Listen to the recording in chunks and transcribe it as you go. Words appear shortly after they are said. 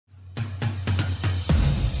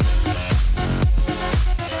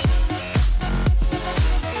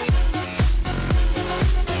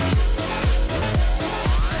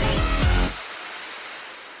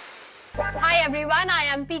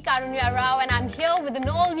I'm P. Karunya Rao and I'm here with an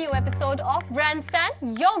all-new episode of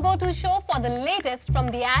Brandstand, your go-to show for the latest from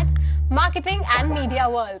the ad, marketing and media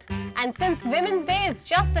world. And since Women's Day is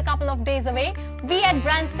just a couple of days away, we at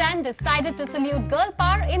Brandstand decided to salute girl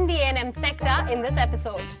power in the A&M sector in this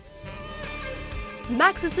episode.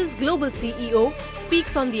 Maxis's global CEO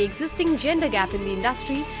speaks on the existing gender gap in the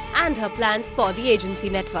industry and her plans for the agency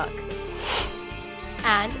network.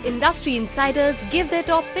 And industry insiders give their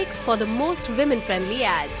top picks for the most women-friendly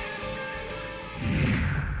ads.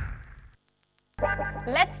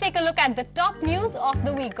 Let's take a look at the top news of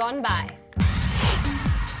the week gone by.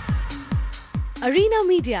 Arena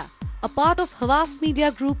Media, a part of Havas Media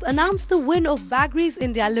Group, announced the win of Bagrry's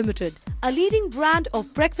India Limited, a leading brand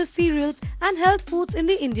of breakfast cereals and health foods in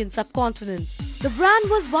the Indian subcontinent. The brand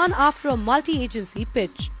was won after a multi-agency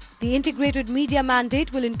pitch. The integrated media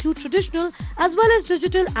mandate will include traditional as well as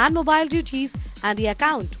digital and mobile duties, and the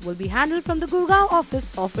account will be handled from the Gurgaon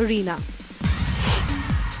office of Arena.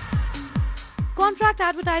 Contract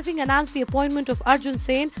Advertising announced the appointment of Arjun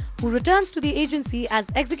Sen, who returns to the agency as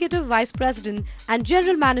Executive Vice President and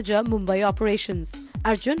General Manager, Mumbai Operations.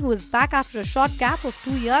 Arjun, who is back after a short gap of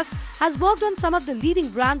 2 years, has worked on some of the leading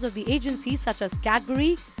brands of the agency such as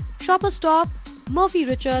Cadbury, Shoppers Stop, Murphy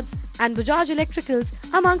Richards and Bajaj Electricals,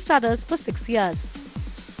 amongst others, for 6 years.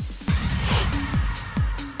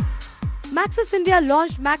 Maxis India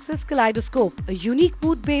launched Maxis Kaleidoscope, a unique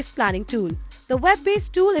mood-based planning tool. The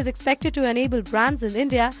web-based tool is expected to enable brands in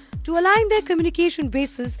India to align their communication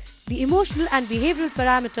basis the emotional and behavioral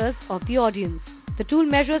parameters of the audience. The tool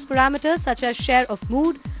measures parameters such as share of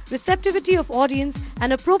mood, receptivity of audience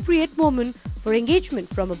and appropriate moment for engagement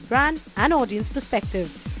from a brand and audience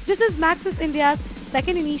perspective. This is Maxis India's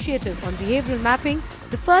second initiative on behavioral mapping,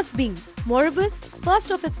 the first being Moribus, first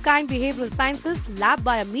of its kind behavioral sciences lab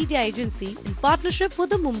by a media agency in partnership with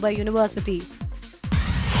the Mumbai University.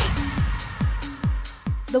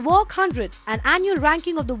 The Walk 100, an annual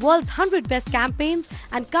ranking of the world's 100 best campaigns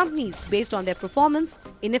and companies based on their performance,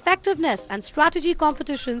 ineffectiveness and strategy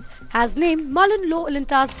competitions, has named Mullen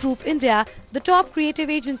Group India the top creative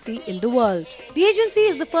agency in the world. The agency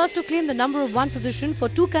is the first to claim the number one position for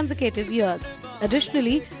 2 consecutive years.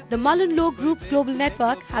 Additionally, the Mullen Group Global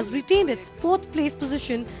Network has retained its 4th place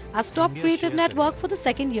position as top creative network for the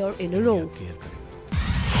 2nd year in a row.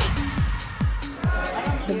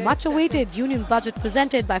 The much-awaited union budget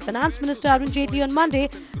presented by Finance Minister Arun Jaitley on Monday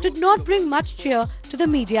did not bring much cheer to the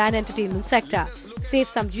media and entertainment sector, save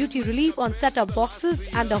some duty relief on set-up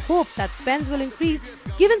boxes and the hope that spends will increase,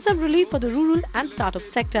 given some relief for the rural and start-up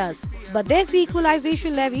sectors. But there's the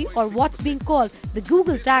equalization levy, or what's being called the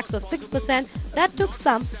Google tax of 6%, that took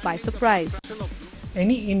some by surprise.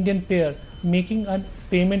 Any Indian payer making a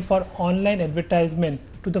payment for online advertisement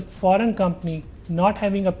to the foreign company not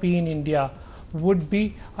having a pay in India would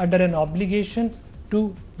be under an obligation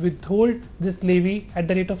to withhold this levy at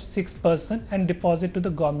the rate of 6% and deposit to the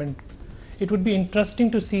government. It would be interesting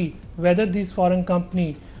to see whether these foreign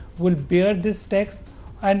companies will bear this tax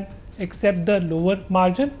and accept the lower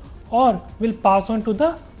margin, or will pass on to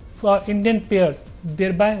the Indian payer,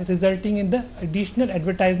 thereby resulting in the additional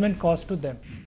advertisement cost to them.